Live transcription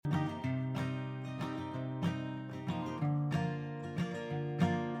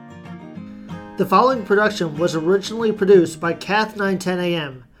The following production was originally produced by Kath 910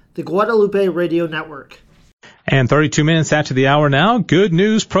 AM, the Guadalupe Radio Network. And 32 minutes after the hour now, good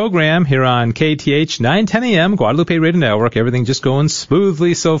news program here on KTH 910 AM, Guadalupe Radio Network. Everything just going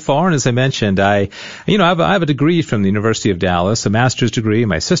smoothly so far. And as I mentioned, I have a degree from the University of Dallas, a master's degree.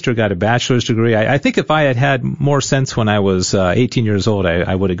 My sister got a bachelor's degree. I think if I had had more sense when I was 18 years old,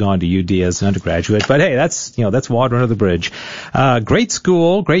 I would have gone to UD as an undergraduate. But hey, that's water under the bridge. Great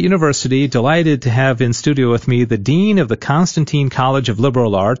school, great university. Delighted to have in studio with me the Dean of the Constantine College of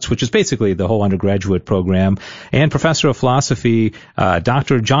Liberal Arts, which is basically the whole undergraduate program, and Professor of Philosophy,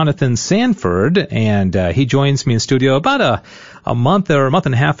 Dr. Jonathan Sanford, and he joins me in studio about a month or a month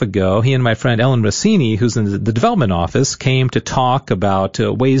and a half ago. He and my friend Ellen Rossini, who's in the development office, came to talk about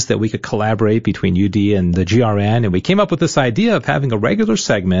ways that we could collaborate between UD and the GRN, and we came up with this idea of having a regular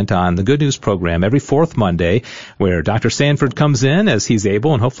segment on the Good News program every fourth Monday, where Dr. Sanford comes in as he's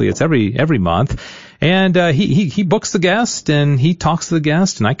able, and hopefully it's every month. And he books the guest, and he talks to the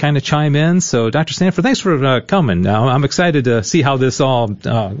guest, and I kind of chime in. So, Dr. Sanford, thanks for coming. I'm excited to see how this all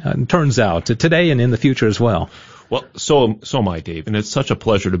turns out today and in the future as well. Well, so am I, Dave, and it's such a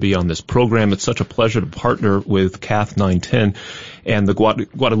pleasure to be on this program. It's such a pleasure to partner with Kath 910 and the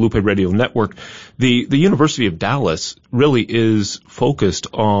Guadalupe Radio Network. The University of Dallas really is focused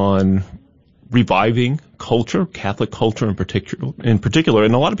on reviving culture, Catholic culture in particular,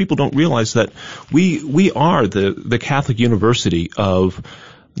 and a lot of people don't realize that we are the Catholic University of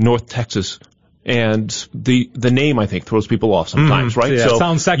North Texas. And the name, I think, throws people off sometimes, right? Yeah, so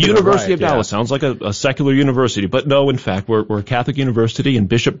sounds secular, University right, of Dallas sounds like a secular university, but no, in fact, we're a Catholic university, and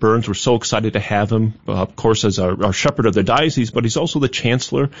Bishop Burns, we're so excited to have him, of course, as our shepherd of the diocese, but he's also the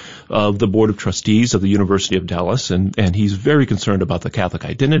chancellor of the Board of Trustees of the University of Dallas, and he's very concerned about the Catholic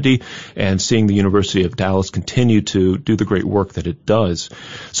identity and seeing the University of Dallas continue to do the great work that it does.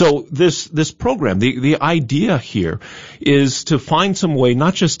 So this program, the idea here is to find some way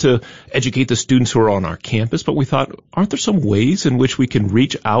not just to educate the students who are on our campus, but we thought, aren't there some ways in which we can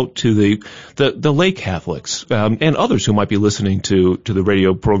reach out to the lay Catholics and others who might be listening to the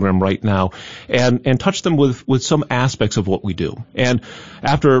radio program right now, and touch them with some aspects of what we do. And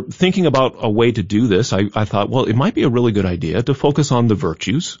after thinking about a way to do this, I thought, well, it might be a really good idea to focus on the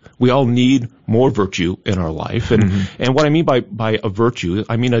virtues. We all need more virtue in our life, and what I mean by a virtue,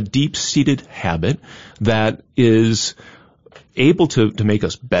 I mean a deep-seated habit that is able to make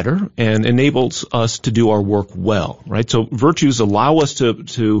us better and enables us to do our work well, right? So virtues allow us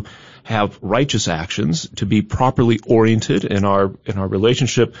to have righteous actions, to be properly oriented in our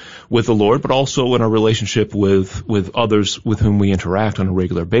relationship with the Lord, but also in our relationship with others with whom we interact on a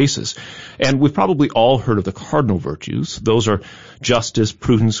regular basis. And we've probably all heard of the cardinal virtues. Those are justice,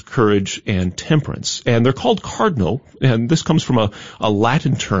 prudence, courage, and temperance. And they're called cardinal, and this comes from a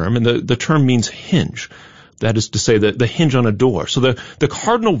Latin term, and the term means hinge. That is to say, the hinge on a door. So the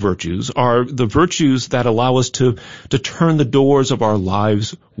cardinal virtues are the virtues that allow us to turn the doors of our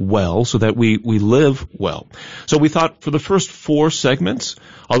lives well, so that we live well. So we thought for the first four segments,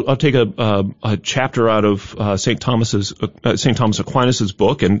 I'll take a chapter out of St. Thomas Aquinas'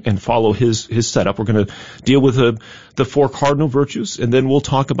 book and follow his setup. We're going to deal with the four cardinal virtues, and then we'll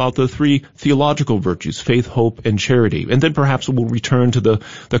talk about the three theological virtues, faith, hope, and charity. And then perhaps we'll return to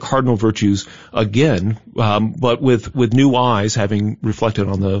the cardinal virtues again, but with new eyes, having reflected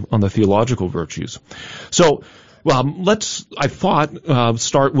on the theological virtues. So let's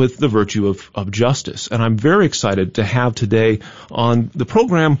start with the virtue of justice. And I'm very excited to have today on the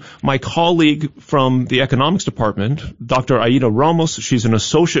program my colleague from the economics department, Dr. Aida Ramos. She's an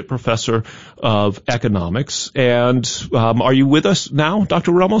associate professor of economics. And are you with us now,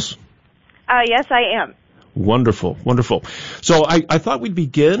 Dr. Ramos? Yes, I am. Wonderful, wonderful. So I thought we'd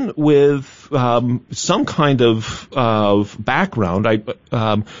begin with some kind of background.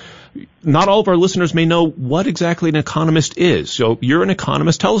 Not all of our listeners may know what exactly an economist is. So you're an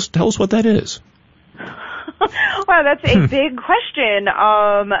economist. Tell us what that is. Well, that's a big question.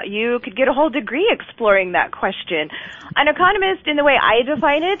 You could get a whole degree exploring that question. An economist, in the way I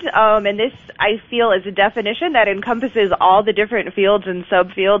define it, and this I feel is a definition that encompasses all the different fields and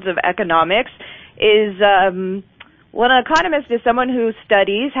subfields of economics, is an economist is someone who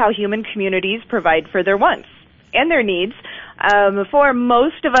studies how human communities provide for their wants and their needs. For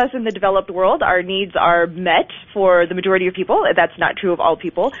most of us in the developed world, our needs are met for the majority of people. That's not true of all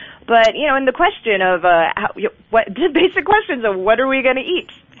people. But, in the question of the basic questions of what are we going to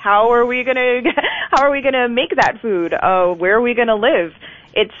eat? How are we going to make that food? Where are we going to live?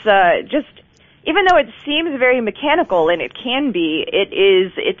 It's just even though it seems very mechanical, and it can be,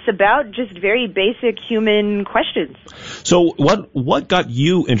 it's about just very basic human questions. So what got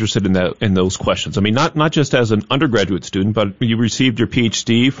you interested in those questions? I mean, not just as an undergraduate student, but you received your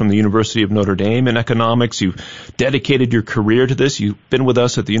PhD from the University of Notre Dame in economics. You've dedicated your career to this. You've been with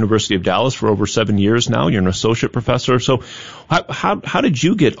us at the University of Dallas for over 7 years now. You're an associate professor. So how did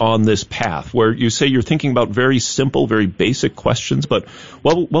you get on this path where you say you're thinking about very simple, very basic questions, but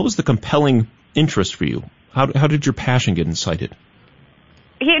what was the compelling interest for you? How did your passion get incited?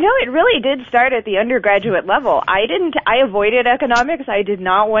 You know, it really did start at the undergraduate level. I avoided economics. I did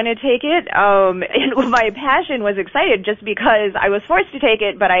not want to take it. And my passion was excited just because I was forced to take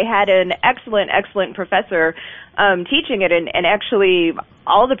it, but I had an excellent professor teaching it, and actually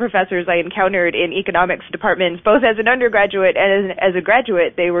all the professors I encountered in economics departments, both as an undergraduate and as a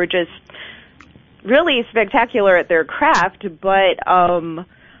graduate, they were just really spectacular at their craft, but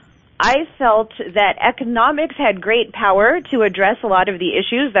I felt that economics had great power to address a lot of the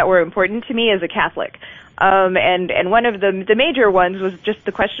issues that were important to me as a Catholic. And one of the major ones was just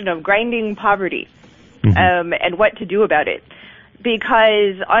the question of grinding poverty, and what to do about it.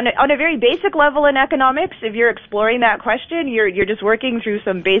 Because on a very basic level in economics, if you're exploring that question, you're just working through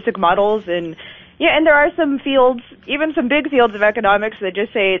some basic models, and there are some fields, even some big fields of economics, that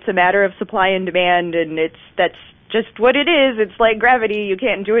just say it's a matter of supply and demand, and that's just what it is. It's like gravity. You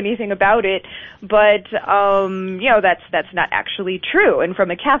can't do anything about it. But, that's not actually true. And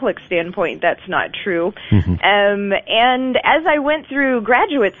from a Catholic standpoint, that's not true. And as I went through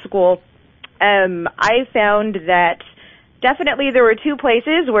graduate school, I found that definitely there were two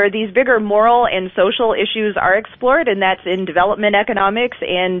places where these bigger moral and social issues are explored, and that's in development economics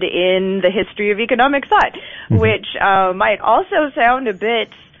and in the history of economic thought, which might also sound a bit,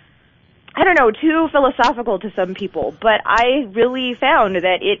 I don't know, too philosophical to some people, but I really found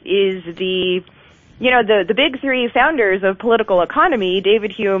that it is the big three founders of political economy,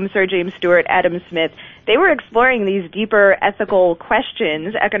 David Hume, Sir James Stewart, Adam Smith, they were exploring these deeper ethical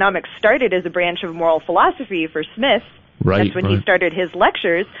questions. Economics started as a branch of moral philosophy for Smith. Right. That's when he started his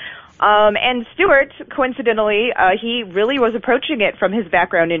lectures. And Stewart, coincidentally, he really was approaching it from his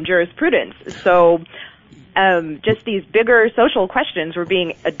background in jurisprudence. So just these bigger social questions were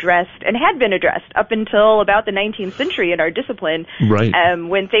being addressed and had been addressed up until about the 19th century in our discipline, right.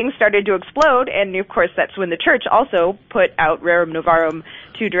 When things started to explode. And, of course, that's when the Church also put out Rerum Novarum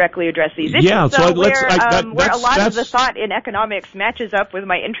to directly address these issues. Yeah, where a lot of the thought in economics matches up with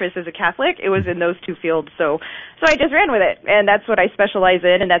my interest as a Catholic, it was in those two fields. So I just ran with it, and that's what I specialize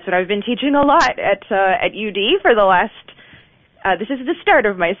in, and that's what I've been teaching a lot at UD for the last this is the start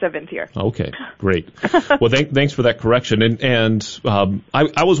of my 7th year. Okay, great. Well, thanks for that correction. And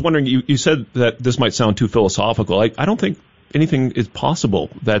I was wondering, you said that this might sound too philosophical. I don't think anything is possible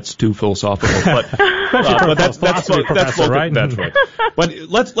that's too philosophical. But that's right. That's right. But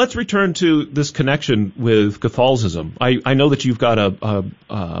let's return to this connection with Catholicism. I know that you've got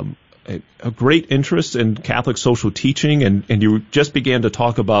a great interest in Catholic social teaching, and you just began to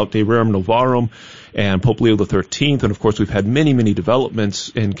talk about De Rerum Novarum and Pope Leo XIII, and of course we've had many developments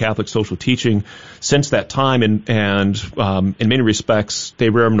in Catholic social teaching since that time, and in many respects, De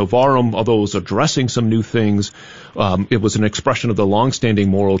Rerum Novarum, although it was addressing some new things, it was an expression of the long-standing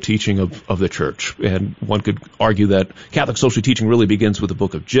moral teaching of the Church, and one could argue that Catholic social teaching really begins with the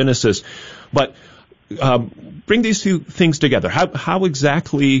book of Genesis. But bring these two things together. How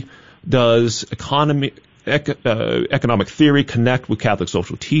exactly does economic theory connect with Catholic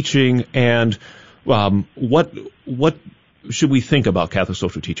social teaching, and what should we think about Catholic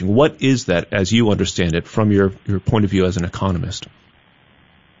social teaching? What is that, as you understand it, from your point of view as an economist?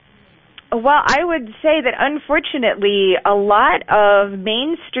 Well, I would say that unfortunately a lot of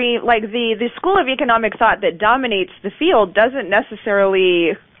mainstream, like the school of economic thought that dominates the field, doesn't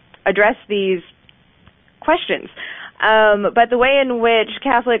necessarily address these questions. But the way in which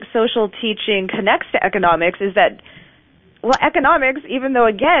Catholic social teaching connects to economics is that, well, economics, even though,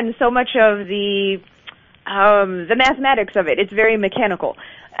 again, so much of the mathematics of it's very mechanical.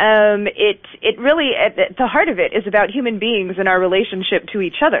 It really, at the heart of it, is about human beings and our relationship to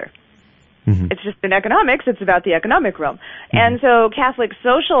each other. It's just in economics, it's about the economic realm. And so Catholic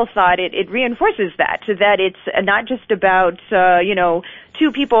social thought, it reinforces that it's not just about,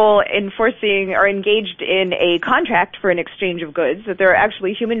 two people enforcing or engaged in a contract for an exchange of goods, that there are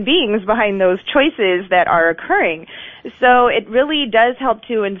actually human beings behind those choices that are occurring. So it really does help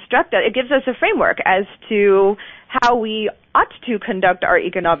to instruct us. It gives us a framework as to how we ought to conduct our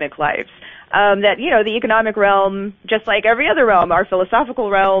economic lives. That, the economic realm, just like every other realm, our philosophical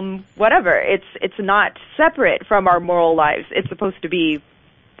realm, whatever, it's not separate from our moral lives. It's supposed to be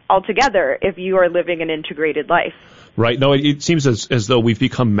altogether if you are living an integrated life. Right. No, it seems as though we've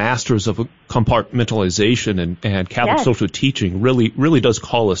become masters of compartmentalization, and Catholic social teaching really does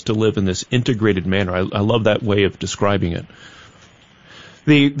call us to live in this integrated manner. I love that way of describing it.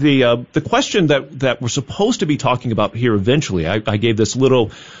 The question that we're supposed to be talking about here eventually, I gave this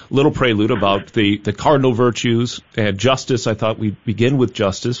little prelude about the cardinal virtues and justice. I thought we'd begin with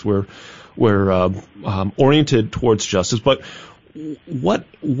justice. We're oriented towards justice, but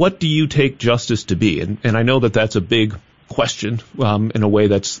what do you take justice to be? And I know that's a big question. In a way,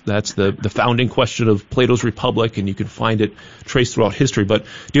 that's the founding question of Plato's Republic, and you can find it traced throughout history. But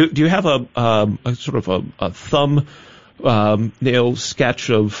do you have a sort of a thumb nail sketch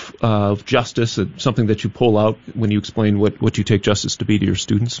of justice, something that you pull out when you explain what you take justice to be to your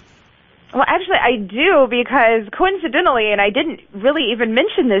students? Well, actually, I do, because coincidentally, and I didn't really even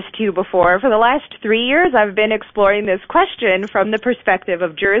mention this to you before, for the last 3 years I've been exploring this question from the perspective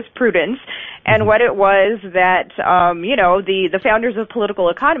of jurisprudence and what it was that, the founders of political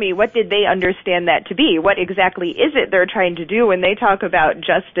economy, what did they understand that to be? What exactly is it they're trying to do when they talk about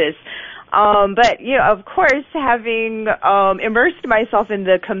justice? But of course, having immersed myself in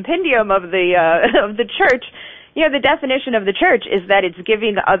the compendium of the church, the definition of the church is that it's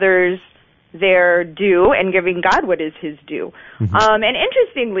giving others their due and giving God what is his due. And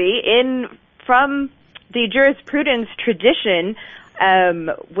interestingly, from the jurisprudence tradition,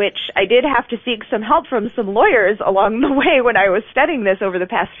 which I did have to seek some help from some lawyers along the way when I was studying this over the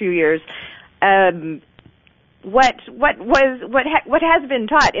past few years, what has been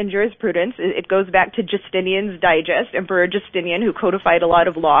taught in jurisprudence, it goes back to Justinian's Digest, Emperor Justinian, who codified a lot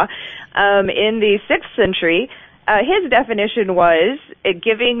of law in the 6th century. His definition was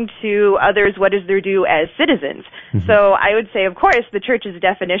giving to others what is their due as citizens. So I would say, of course, the church's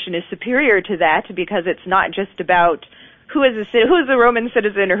definition is superior to that, because it's not just about who is a Roman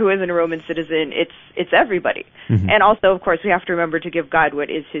citizen or who isn't a Roman citizen. It's everybody. And also, of course, we have to remember to give God what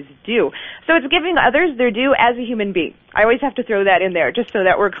is his due. So it's giving others their due as a human being. I always have to throw that in there just so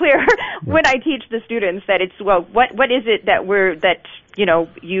that we're clear when I teach the students that it's, well, what is it that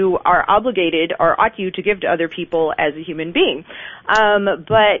you are obligated or ought you to give to other people as a human being.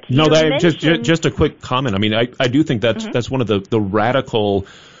 But no, just a quick comment. I mean, I do think that's one of the radical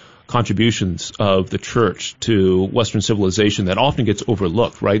contributions of the church to Western civilization that often gets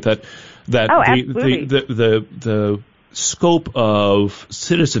overlooked, right? That the scope of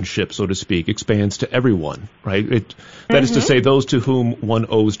citizenship, so to speak, expands to everyone, right? That is to say, those to whom one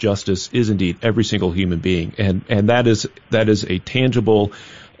owes justice is indeed every single human being, and that is a tangible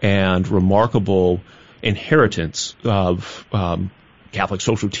and remarkable inheritance of Catholic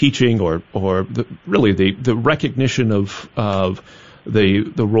social teaching, or really the recognition of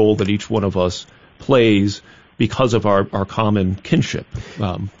the role that each one of us plays because of our common kinship.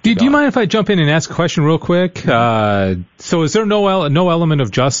 Do you mind if I jump in and ask a question real quick? So is there no element of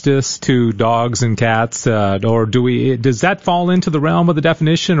justice to dogs and cats, or does that fall into the realm of the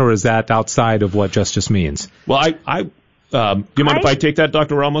definition, or is that outside of what justice means? Well, do you mind if I take that,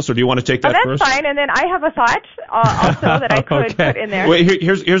 Dr. Ramos, or do you want to take that first? That's fine, and then I have a thought also that I could put in there. Well,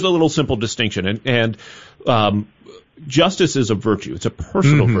 here's a little simple distinction, and justice is a virtue. It's a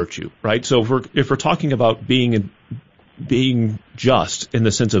personal virtue, right? So if we're talking about being just in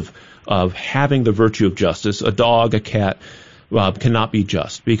the sense of having the virtue of justice, a dog, a cat cannot be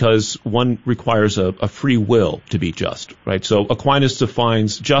just, because one requires a free will to be just, right? So Aquinas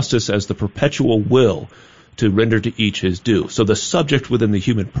defines justice as the perpetual will to render to each his due. So the subject within the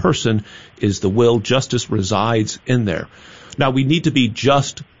human person is the will. Justice resides in there. Now, we need to be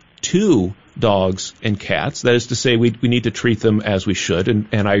just to dogs and cats. That is to say, we need to treat them as we should,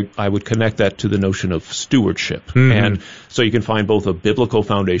 and I would connect that to the notion of stewardship. And so you can find both a biblical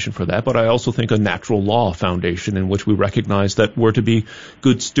foundation for that, but I also think a natural law foundation in which we recognize that we're to be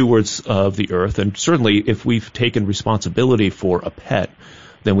good stewards of the earth. And certainly, if we've taken responsibility for a pet,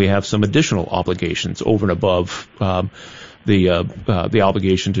 then we have some additional obligations over and above the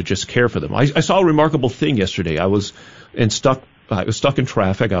obligation to just care for them. I saw a remarkable thing yesterday. I was stuck in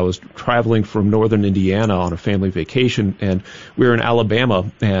traffic. I was traveling from northern Indiana on a family vacation, and we were in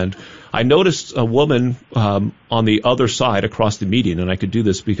Alabama, and I noticed a woman on the other side across the median, and I could do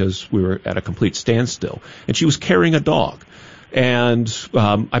this because we were at a complete standstill, and she was carrying a dog. And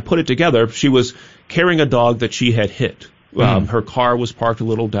I put it together. She was carrying a dog that she had hit. Her car was parked a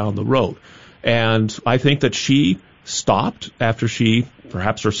little down the road, and I think that she stopped after she,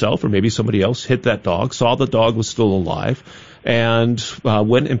 perhaps herself or maybe somebody else, hit that dog, saw the dog was still alive, and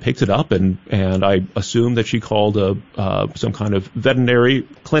went and picked it up, and I assume that she called some kind of veterinary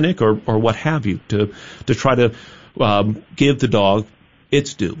clinic or what have you to try to give the dog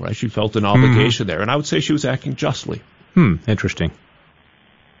its due, right? She felt an obligation there, and I would say she was acting justly. Interesting.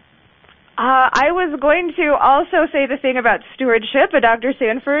 I was going to also say the thing about stewardship, but Dr.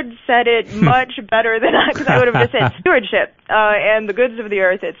 Sanford said it much better than I, because I would have just said stewardship and the goods of the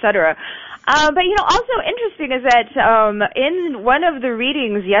earth, etc. But, also interesting is that in one of the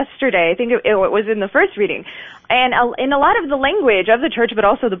readings yesterday, I think it was in the first reading, and in a lot of the language of the church, but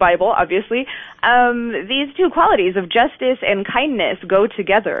also the Bible, obviously, these two qualities of justice and kindness go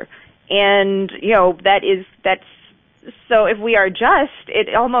together. And, that's so if we are just,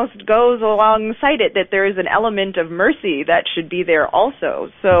 it almost goes alongside it that there is an element of mercy that should be there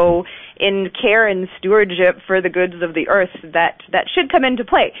also. So in care and stewardship for the goods of the earth, that should come into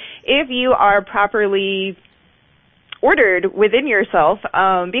play. If you are properly ordered within yourself,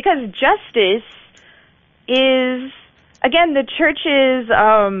 because justice is, again, the church's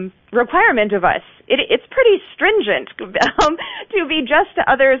requirement of us. It's pretty stringent to be just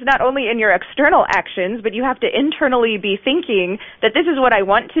to others, not only in your external actions, but you have to internally be thinking that this is what I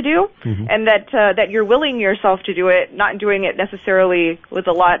want to do, and that you're willing yourself to do it, not doing it necessarily with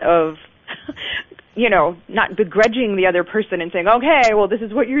a lot of, not begrudging the other person and saying, okay, well, this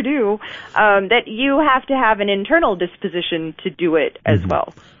is what you do, that you have to have an internal disposition to do it as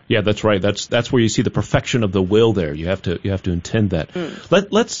well. Yeah, that's right. That's where you see the perfection of the will there. You have to intend that.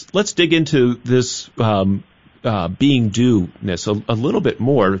 Let's dig into this being due-ness a little bit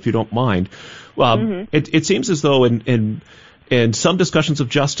more, if you don't mind. It seems as though in some discussions of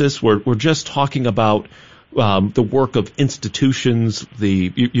justice, we're just talking about the work of institutions.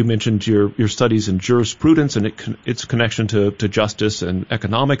 You mentioned your studies in jurisprudence and its connection to justice and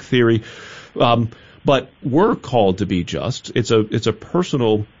economic theory. But we're called to be just. It's a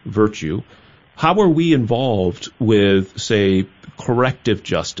personal virtue. How are we involved with, say, corrective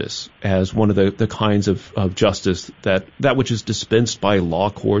justice as one of the kinds of justice that which is dispensed by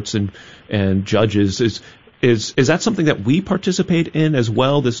law courts and judges? Is that something that we participate in as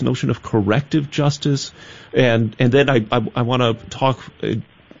well, this notion of corrective justice? And then I want to talk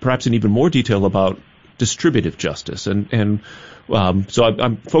perhaps in even more detail about distributive justice so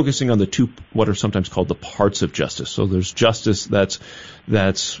I'm focusing on the two, what are sometimes called the parts of justice. So there's justice that's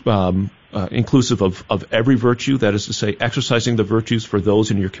inclusive of every virtue, that is to say, exercising the virtues for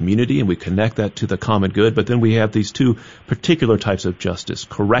those in your community, and we connect that to the common good. But then we have these two particular types of justice,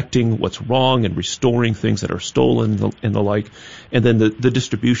 correcting what's wrong and restoring things that are stolen and the like, and then the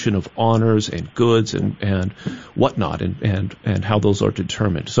distribution of honors and goods and whatnot, and how those are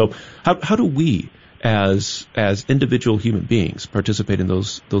determined. So how do we as individual human beings participate in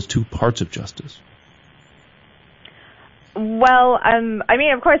those two parts of justice? Well,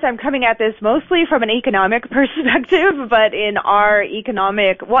 of course, I'm coming at this mostly from an economic perspective, but in our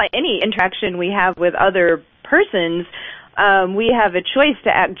any interaction we have with other persons, we have a choice to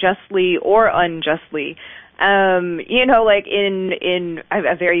act justly or unjustly. Like in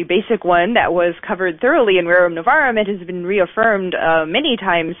a very basic one that was covered thoroughly in Rerum Novarum, it has been reaffirmed many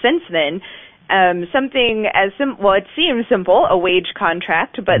times since then. Something as it seems simple, a wage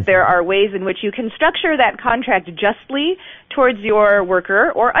contract, but there are ways in which you can structure that contract justly towards your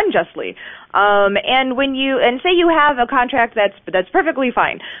worker or unjustly. And say you have a contract that's perfectly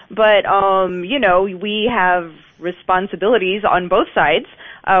fine, but we have responsibilities on both sides.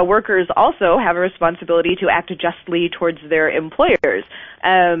 Workers also have a responsibility to act justly towards their employers.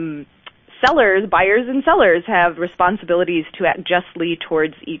 Buyers and sellers have responsibilities to act justly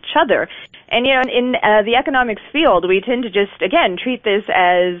towards each other. And, in the economics field, we tend to just, again, treat this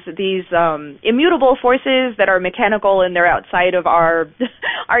as these immutable forces that are mechanical and they're outside of our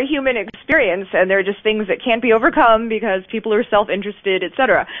human experience, and they're just things that can't be overcome because people are self-interested,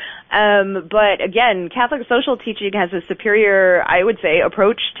 etc. But, again, Catholic social teaching has a superior, I would say,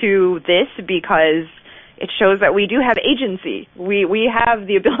 approach to this because it shows that we do have agency. We have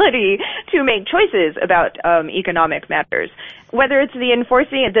the ability to make choices about economic matters. Whether it's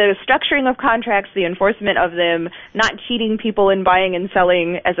the structuring of contracts, the enforcement of them, not cheating people in buying and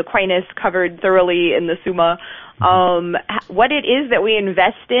selling, as Aquinas covered thoroughly in the Summa, what it is that we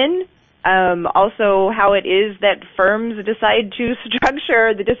invest in, also how it is that firms decide to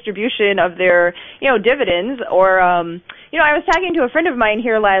structure the distribution of their, dividends, or, I was talking to a friend of mine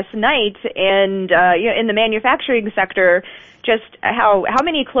here last night, and, in the manufacturing sector, just how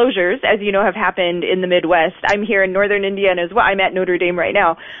many closures, as you know, have happened in the Midwest. I'm here in northern Indiana as well. I'm at Notre Dame right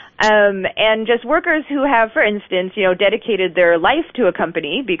now. And just workers who have, for instance, dedicated their life to a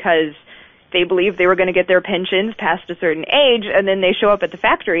company because they believed they were going to get their pensions past a certain age, and then they show up at the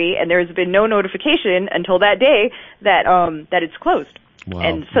factory, and there's been no notification until that day that it's closed. Wow.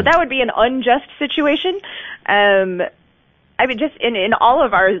 And so that would be an unjust situation. I mean, just in all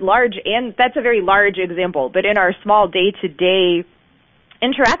of our large, and that's a very large example, but in our small day-to-day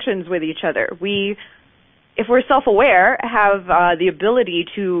interactions with each other, if we're self-aware, have the ability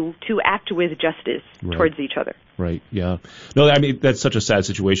to act with justice towards each other. Right. Yeah. No, I mean, that's such a sad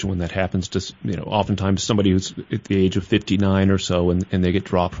situation when that happens to, oftentimes somebody who's at the age of 59 or so and they get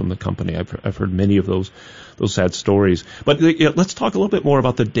dropped from the company. I've heard many of those sad stories. But let's talk a little bit more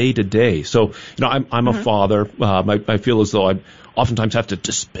about the day-to-day. So, I'm a father. I feel as though I oftentimes have to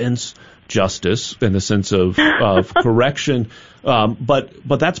dispense justice in the sense of correction.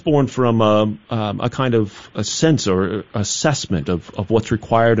 But that's born from a kind of a sense or assessment of what's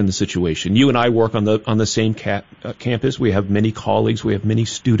required in the situation. You and I work on the same campus. We have many colleagues. We have many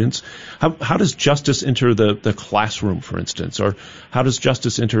students. How does justice enter the classroom, for instance, or how does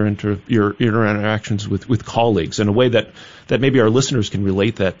justice enter into your interactions with colleagues in a way that maybe our listeners can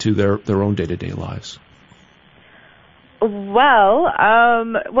relate that to their own day-to-day lives? Well,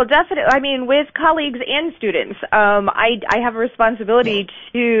 definitely. I mean, with colleagues and students, I have a responsibility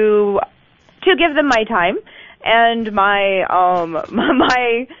to give them my time and my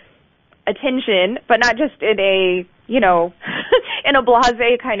my attention, but not just in a in a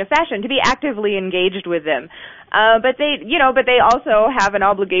blasé kind of fashion. To be actively engaged with them, but they also have an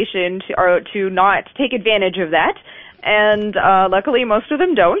obligation to not take advantage of that, and luckily most of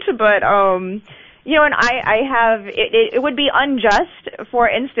them don't. But and I have, it would be unjust, for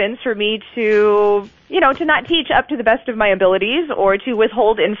instance, for me to not teach up to the best of my abilities or to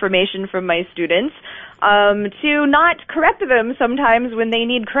withhold information from my students, to not correct them sometimes when they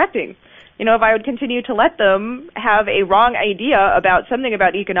need correcting. If I would continue to let them have a wrong idea about something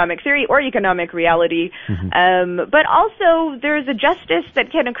about economic theory or economic reality, but also there's a justice that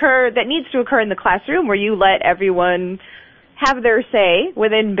needs to occur in the classroom where you let everyone have their say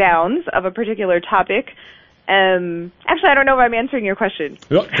within bounds of a particular topic. Actually, I don't know if I'm answering your question.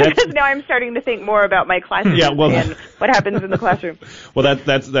 Because now I'm starting to think more about my classroom and what happens in the classroom. Well,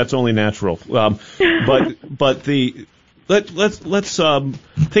 that's only natural. But let's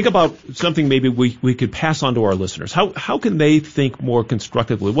think about something maybe we could pass on to our listeners. How can they think more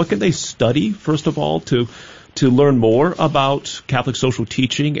constructively? What can they study, first of all, to learn more about Catholic social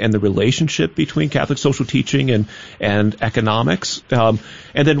teaching and the relationship between Catholic social teaching and economics? And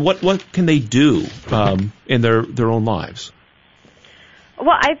then what can they do in their own lives?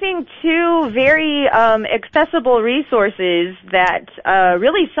 Well, I think two very accessible resources that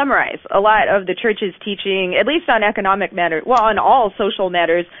really summarize a lot of the Church's teaching, at least on economic matters, on all social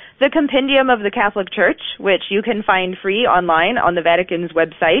matters. The Compendium of the Catholic Church, which you can find free online on the Vatican's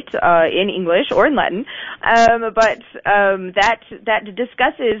website in English or in Latin, but that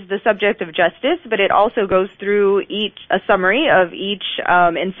discusses the subject of justice, but it also goes through a summary of each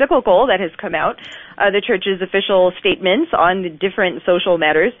encyclical that has come out, the Church's official statements on the different social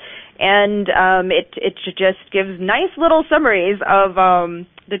matters, and it just gives nice little summaries of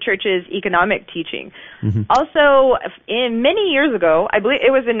the Church's economic teaching. Also, many years ago, I believe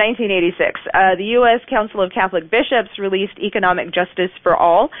it was in 1986, the U.S. Council of Catholic Bishops released Economic Justice for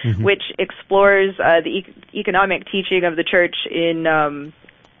All, which explores the economic teaching of the Church in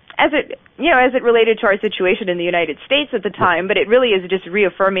as it related to our situation in the United States at the time. But it really is just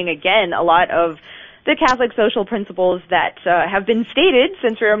reaffirming again a lot of the Catholic social principles that have been stated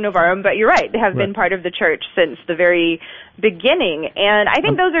since Rerum Novarum, but you're right, they have been part of the Church since the very beginning. And I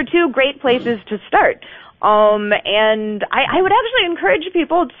think those are two great places to start. And I would actually encourage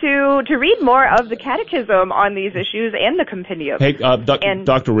people to read more of the Catechism on these issues and the Compendium. Hey,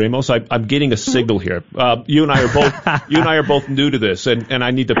 Dr. Ramos, I'm getting a signal here. You and I are both new to this, and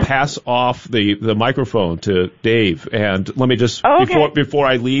I need to pass off the microphone to Dave. And let me just before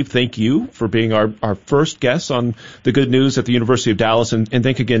I leave, thank you for being our first guest on the Good News at the University of Dallas, and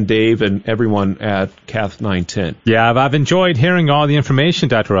thank again, Dave, and everyone at Cath 910. Yeah, I've enjoyed hearing all the information,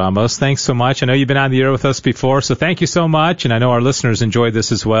 Dr. Ramos. Thanks so much. I know you've been on the air with us before, so thank you so much, and I know our listeners enjoyed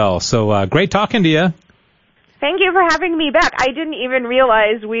this as well. So great talking to you. Thank you for having me back. I didn't even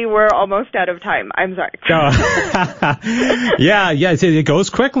realize we were almost out of time. I'm sorry. Yeah, it goes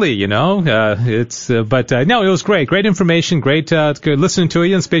quickly, no, it was great. Great information. Great listening to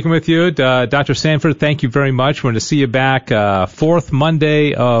you and speaking with you. Dr. Sanford, thank you very much. We're going to see you back fourth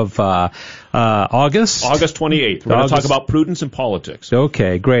Monday of August 28th. We're going to talk about prudence and politics.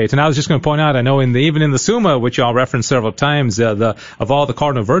 Okay, great. And I was just going to point out, I know even in the Summa, which y'all referenced several times, of all the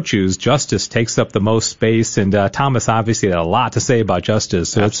cardinal virtues, justice takes up the most space, and Thomas obviously had a lot to say about justice.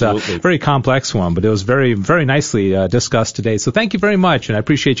 So Absolutely. It's a very complex one, but it was very, very nicely discussed today. So thank you very much, and I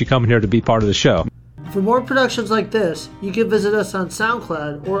appreciate you coming here to be part of the show. For more productions like this, you can visit us on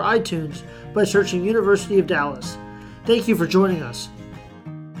SoundCloud or iTunes by searching University of Dallas. Thank you for joining us.